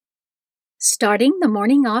Starting the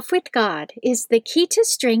morning off with God is the key to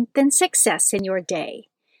strength and success in your day.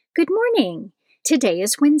 Good morning. Today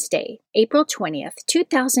is Wednesday, April 20th,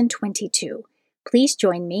 2022. Please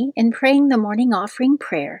join me in praying the morning offering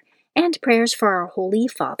prayer and prayers for our Holy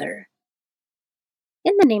Father.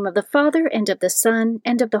 In the name of the Father, and of the Son,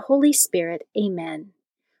 and of the Holy Spirit, Amen.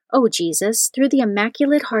 O Jesus, through the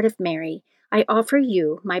Immaculate Heart of Mary, I offer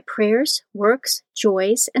you my prayers, works,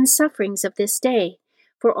 joys, and sufferings of this day,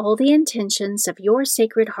 for all the intentions of your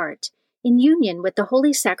Sacred Heart, in union with the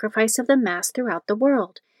holy sacrifice of the Mass throughout the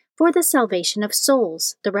world, for the salvation of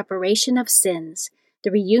souls, the reparation of sins,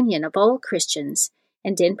 the reunion of all Christians,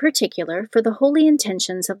 and in particular for the holy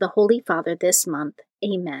intentions of the Holy Father this month.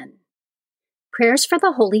 Amen. Prayers for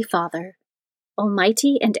the Holy Father.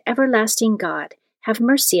 Almighty and everlasting God, have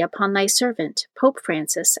mercy upon thy servant, Pope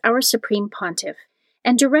Francis, our Supreme Pontiff,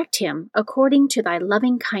 and direct him, according to thy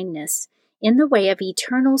loving kindness, in the way of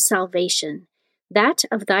eternal salvation, that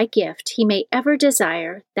of thy gift he may ever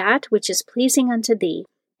desire that which is pleasing unto thee,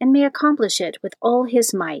 and may accomplish it with all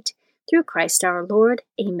his might, through Christ our Lord.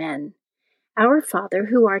 Amen. Our Father,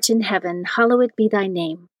 who art in heaven, hallowed be thy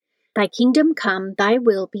name. Thy kingdom come, thy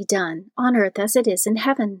will be done, on earth as it is in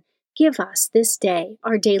heaven. Give us this day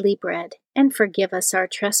our daily bread, and forgive us our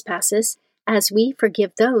trespasses, as we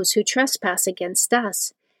forgive those who trespass against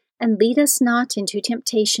us. And lead us not into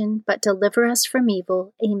temptation, but deliver us from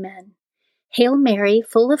evil. Amen. Hail Mary,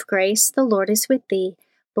 full of grace, the Lord is with thee.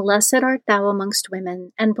 Blessed art thou amongst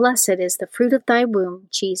women, and blessed is the fruit of thy womb,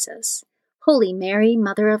 Jesus. Holy Mary,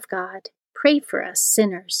 Mother of God, pray for us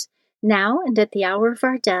sinners, now and at the hour of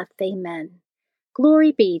our death. Amen.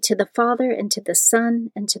 Glory be to the Father, and to the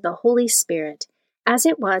Son, and to the Holy Spirit, as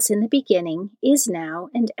it was in the beginning, is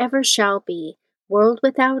now, and ever shall be, world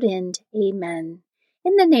without end. Amen.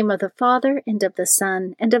 In the name of the Father, and of the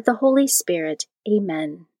Son, and of the Holy Spirit.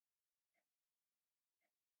 Amen.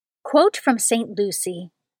 Quote from St. Lucy: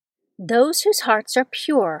 "Those whose hearts are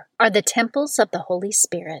pure are the temples of the Holy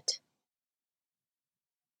Spirit."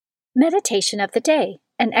 Meditation of the Day,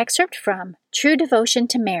 an excerpt from True Devotion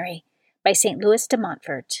to Mary by St. Louis de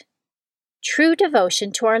Montfort. True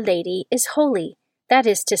devotion to Our Lady is holy, that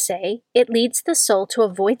is to say, it leads the soul to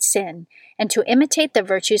avoid sin and to imitate the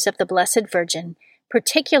virtues of the Blessed Virgin,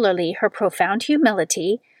 particularly her profound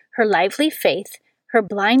humility, her lively faith, her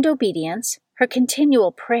blind obedience, her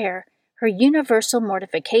continual prayer, her universal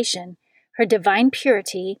mortification, her divine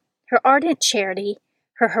purity, her ardent charity,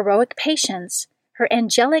 her heroic patience, her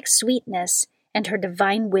angelic sweetness, and her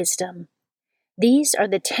divine wisdom. These are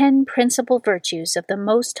the 10 principal virtues of the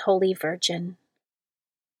Most Holy Virgin.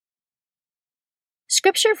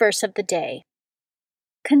 Scripture verse of the day.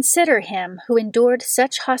 Consider him who endured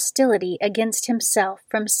such hostility against himself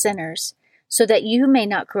from sinners, so that you may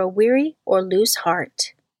not grow weary or lose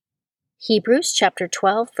heart. Hebrews chapter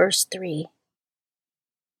 12, verse 3.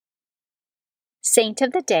 Saint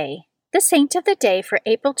of the Day. The saint of the day for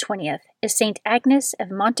April 20th is Saint Agnes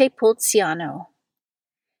of Montepulciano.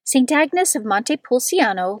 Saint Agnes of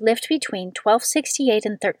Montepulciano lived between 1268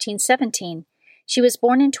 and 1317. She was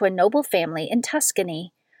born into a noble family in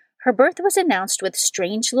Tuscany. Her birth was announced with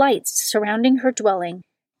strange lights surrounding her dwelling,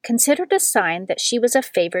 considered a sign that she was a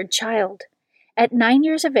favored child. At 9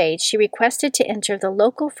 years of age, she requested to enter the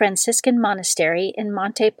local Franciscan monastery in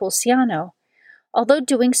Montepulciano. Although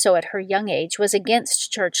doing so at her young age was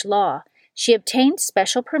against church law, she obtained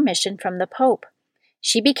special permission from the Pope.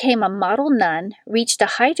 She became a model nun, reached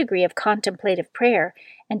a high degree of contemplative prayer,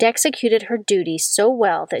 and executed her duties so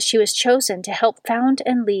well that she was chosen to help found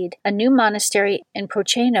and lead a new monastery in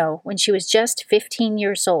Proceno when she was just 15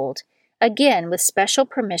 years old, again with special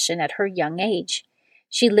permission at her young age.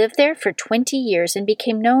 She lived there for 20 years and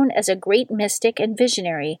became known as a great mystic and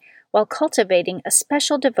visionary while cultivating a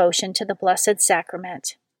special devotion to the Blessed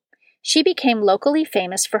Sacrament. She became locally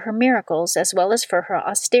famous for her miracles as well as for her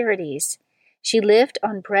austerities. She lived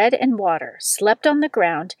on bread and water, slept on the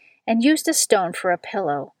ground, and used a stone for a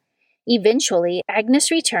pillow. Eventually,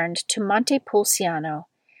 Agnes returned to Montepulciano.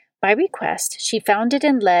 By request, she founded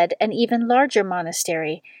and led an even larger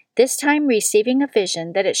monastery, this time receiving a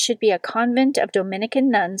vision that it should be a convent of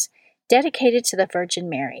Dominican nuns dedicated to the Virgin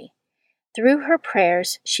Mary. Through her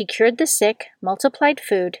prayers, she cured the sick, multiplied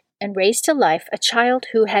food, and raised to life a child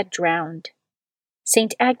who had drowned.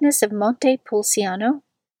 Saint Agnes of Montepulciano,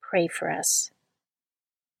 pray for us.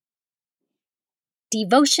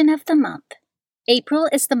 Devotion of the Month. April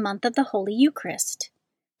is the month of the Holy Eucharist.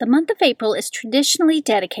 The month of April is traditionally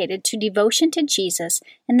dedicated to devotion to Jesus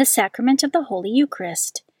and the sacrament of the Holy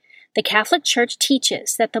Eucharist. The Catholic Church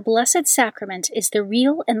teaches that the Blessed Sacrament is the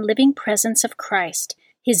real and living presence of Christ,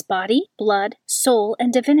 his body, blood, soul,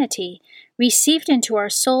 and divinity, received into our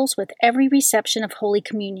souls with every reception of Holy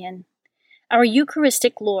Communion. Our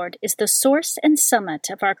Eucharistic Lord is the source and summit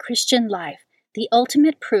of our Christian life, the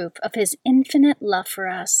ultimate proof of His infinite love for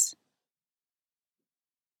us.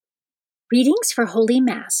 Readings for Holy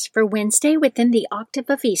Mass for Wednesday within the octave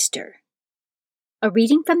of Easter. A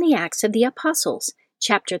reading from the Acts of the Apostles,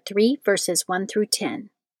 chapter 3, verses 1 through 10.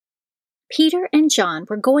 Peter and John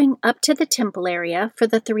were going up to the temple area for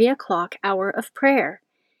the 3:00 hour of prayer,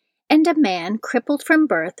 and a man crippled from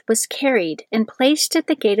birth was carried and placed at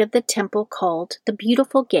the gate of the temple called the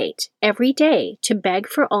Beautiful Gate every day to beg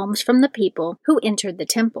for alms from the people who entered the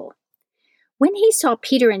temple. When he saw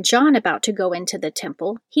Peter and John about to go into the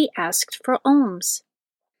temple, he asked for alms.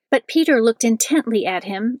 But Peter looked intently at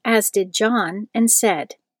him, as did John, and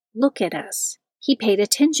said, "Look at us." He paid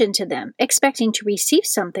attention to them, expecting to receive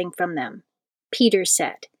something from them. Peter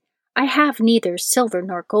said, "I have neither silver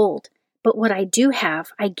nor gold, but what I do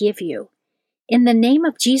have I give you. In the name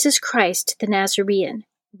of Jesus Christ the Nazarene,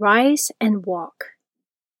 rise and walk."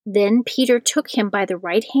 Then Peter took him by the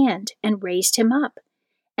right hand and raised him up,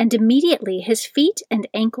 and immediately his feet and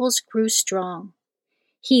ankles grew strong.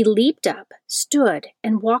 He leaped up, stood,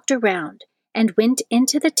 and walked around, and went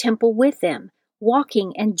into the temple with them,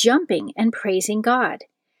 walking and jumping and praising God.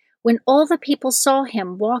 When all the people saw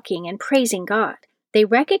him walking and praising God, they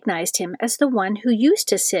recognized him as the one who used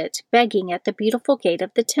to sit begging at the Beautiful Gate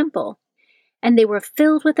of the temple, and they were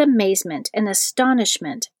filled with amazement and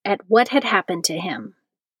astonishment at what had happened to him.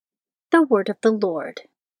 The Word of the Lord.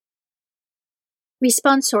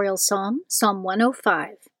 Responsorial Psalm, Psalm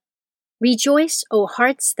 105. Rejoice, O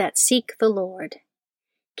hearts that seek the Lord.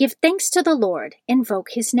 Give thanks to the Lord,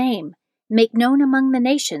 invoke His name, make known among the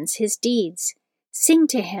nations His deeds. Sing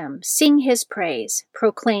to Him, sing His praise,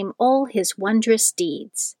 proclaim all His wondrous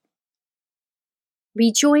deeds.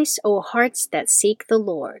 Rejoice, O hearts that seek the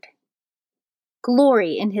Lord.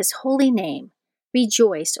 Glory in His holy name.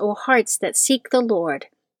 Rejoice, O hearts that seek the Lord.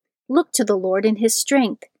 Look to the Lord in His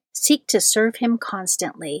strength. Seek to serve Him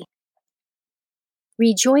constantly.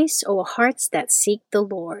 Rejoice, O hearts that seek the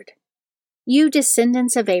Lord. You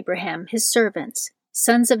descendants of Abraham, His servants,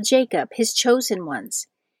 sons of Jacob, His chosen ones.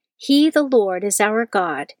 He, the Lord, is our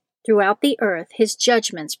God. Throughout the earth His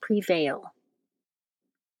judgments prevail.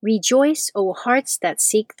 Rejoice, O hearts that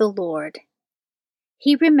seek the Lord.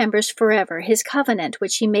 He remembers forever His covenant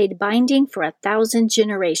which He made binding for 1,000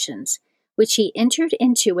 generations, which He entered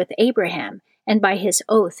into with Abraham and by His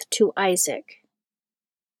oath to Isaac.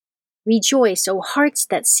 Rejoice, O hearts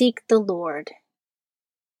that seek the Lord.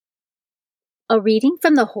 A reading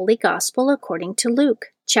from the Holy Gospel according to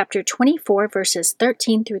Luke, chapter 24, verses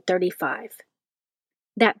 13 through 35.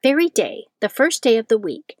 That very day, the first day of the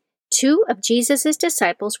week, 2 of Jesus'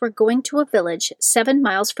 disciples were going to a village 7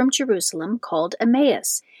 miles from Jerusalem called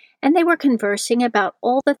Emmaus, and they were conversing about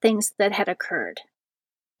all the things that had occurred.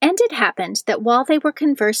 And it happened that while they were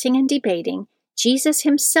conversing and debating, Jesus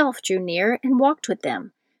Himself drew near and walked with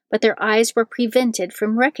them, but their eyes were prevented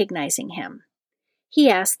from recognizing Him. He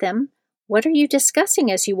asked them, "What are you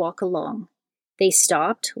discussing as you walk along?" They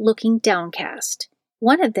stopped, looking downcast.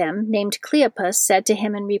 One of them, named Cleopas, said to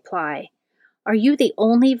Him in reply, "Are you the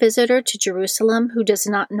only visitor to Jerusalem who does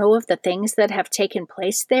not know of the things that have taken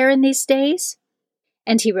place there in these days?"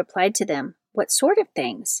 And He replied to them, "What sort of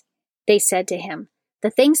things?" They said to Him, "The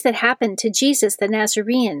things that happened to Jesus the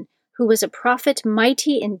Nazarene, who was a prophet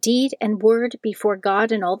mighty in deed and word before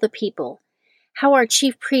God and all the people. How our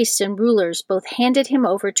chief priests and rulers both handed Him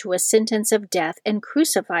over to a sentence of death and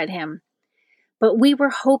crucified Him. But we were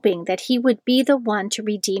hoping that He would be the one to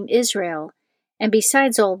redeem Israel. And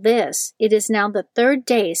besides all this, it is now the 3rd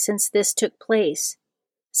day since this took place.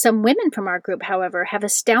 Some women from our group, however, have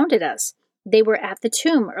astounded us. They were at the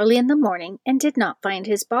tomb early in the morning and did not find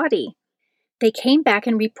His body. They came back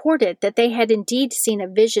and reported that they had indeed seen a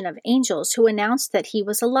vision of angels who announced that He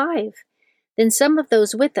was alive. Then some of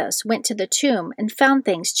those with us went to the tomb and found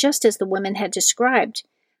things just as the women had described,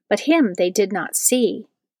 but Him they did not see."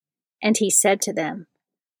 And He said to them,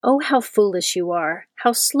 "Oh, how foolish you are,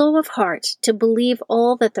 how slow of heart to believe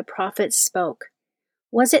all that the prophets spoke.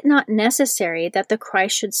 Was it not necessary that the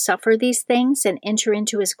Christ should suffer these things and enter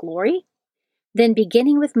into His glory?" Then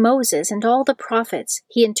beginning with Moses and all the prophets,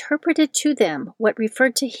 He interpreted to them what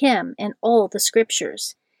referred to Him in all the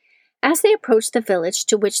Scriptures. As they approached the village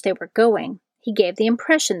to which they were going, He gave the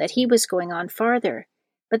impression that He was going on farther.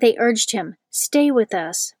 But they urged Him, "Stay with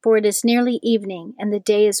us, for it is nearly evening, and the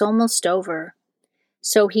day is almost over."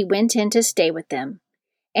 So He went in to stay with them.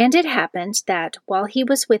 And it happened that, while He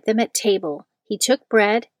was with them at table, He took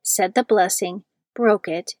bread, said the blessing, broke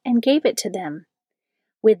it, and gave it to them.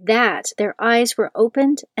 With that, their eyes were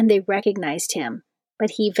opened and they recognized him,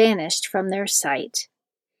 but he vanished from their sight.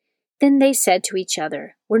 Then they said to each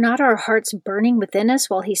other, "Were not our hearts burning within us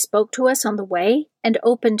while he spoke to us on the way and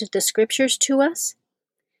opened the Scriptures to us?"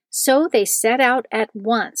 So they set out at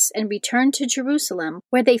once and returned to Jerusalem,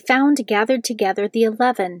 where they found gathered together the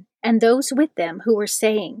 11 and those with them who were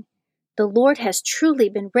saying, "The Lord has truly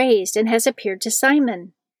been raised and has appeared to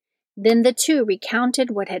Simon." Then the two recounted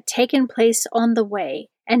what had taken place on the way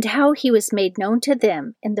and how he was made known to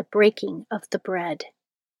them in the breaking of the bread.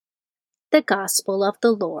 The Gospel of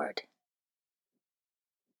the Lord.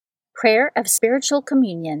 Prayer of Spiritual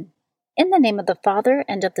Communion. In the name of the Father,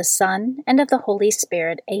 and of the Son, and of the Holy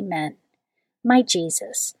Spirit. Amen. My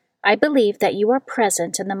Jesus, I believe that you are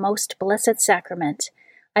present in the most blessed sacrament.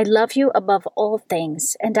 I love you above all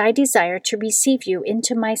things, and I desire to receive you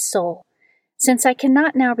into my soul. Since I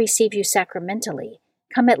cannot now receive you sacramentally,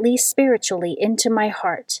 come at least spiritually into my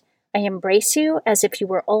heart. I embrace you as if you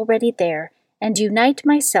were already there, and unite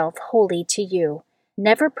myself wholly to you.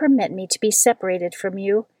 Never permit me to be separated from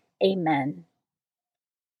you. Amen.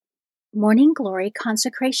 Morning Glory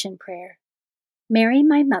Consecration Prayer. Mary,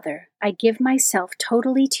 my mother, I give myself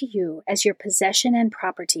totally to you as your possession and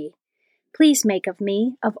property. Please make of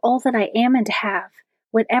me, of all that I am and have,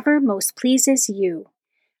 whatever most pleases you.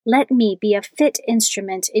 Let me be a fit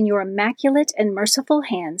instrument in your immaculate and merciful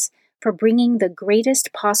hands for bringing the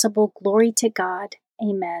greatest possible glory to God.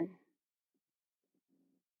 Amen.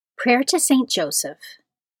 Prayer to Saint Joseph.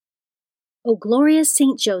 O glorious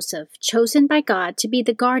Saint Joseph, chosen by God to be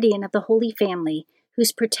the guardian of the Holy Family,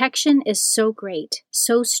 whose protection is so great,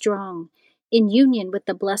 so strong, in union with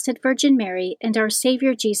the Blessed Virgin Mary and our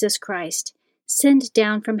Savior Jesus Christ, send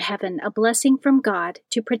down from heaven a blessing from God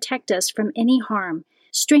to protect us from any harm,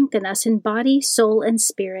 strengthen us in body, soul, and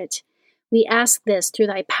spirit. We ask this through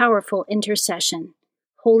thy powerful intercession.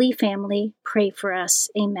 Holy Family, pray for us.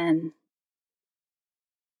 Amen.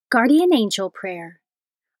 Guardian Angel Prayer.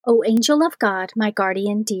 O angel of God, my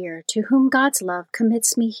guardian dear, to whom God's love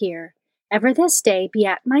commits me here, ever this day be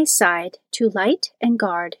at my side, to light and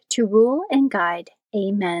guard, to rule and guide.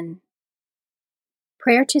 Amen.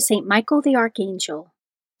 Prayer to Saint Michael the Archangel.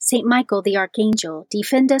 Saint Michael the Archangel,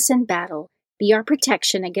 defend us in battle, be our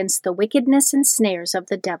protection against the wickedness and snares of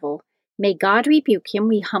the devil. May God rebuke him,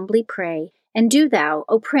 we humbly pray, and do thou,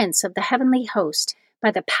 O Prince of the heavenly host, by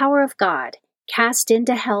the power of God, cast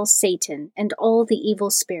into hell Satan and all the evil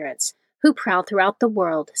spirits who prowl throughout the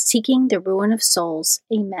world, seeking the ruin of souls.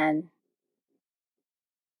 Amen.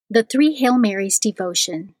 The Three Hail Marys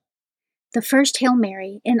Devotion. The first Hail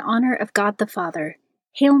Mary, in honor of God the Father.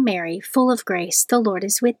 Hail Mary, full of grace, the Lord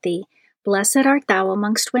is with thee. Blessed art thou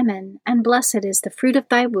amongst women, and blessed is the fruit of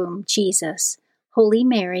thy womb, Jesus. Holy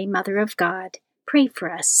Mary, Mother of God, pray for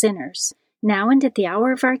us sinners, now and at the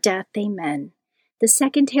hour of our death. Amen. The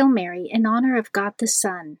second Hail Mary, in honor of God the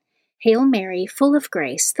Son. Hail Mary, full of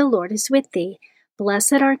grace, the Lord is with thee.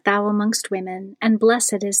 Blessed art thou amongst women, and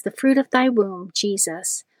blessed is the fruit of thy womb,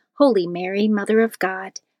 Jesus. Holy Mary, Mother of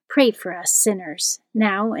God, pray for us sinners,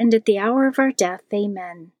 now and at the hour of our death.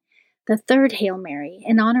 Amen. The third Hail Mary,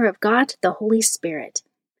 in honor of God the Holy Spirit.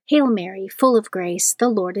 Hail Mary, full of grace, the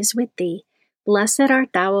Lord is with thee. Blessed art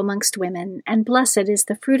thou amongst women, and blessed is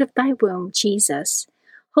the fruit of thy womb, Jesus.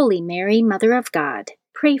 Holy Mary, Mother of God,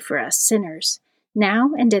 pray for us sinners,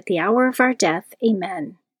 now and at the hour of our death.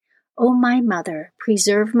 Amen. O my Mother,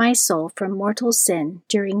 preserve my soul from mortal sin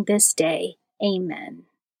during this day. Amen.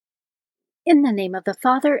 In the name of the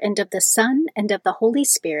Father, and of the Son, and of the Holy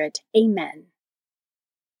Spirit. Amen.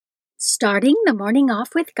 Starting the morning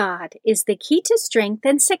off with God is the key to strength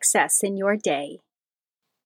and success in your day.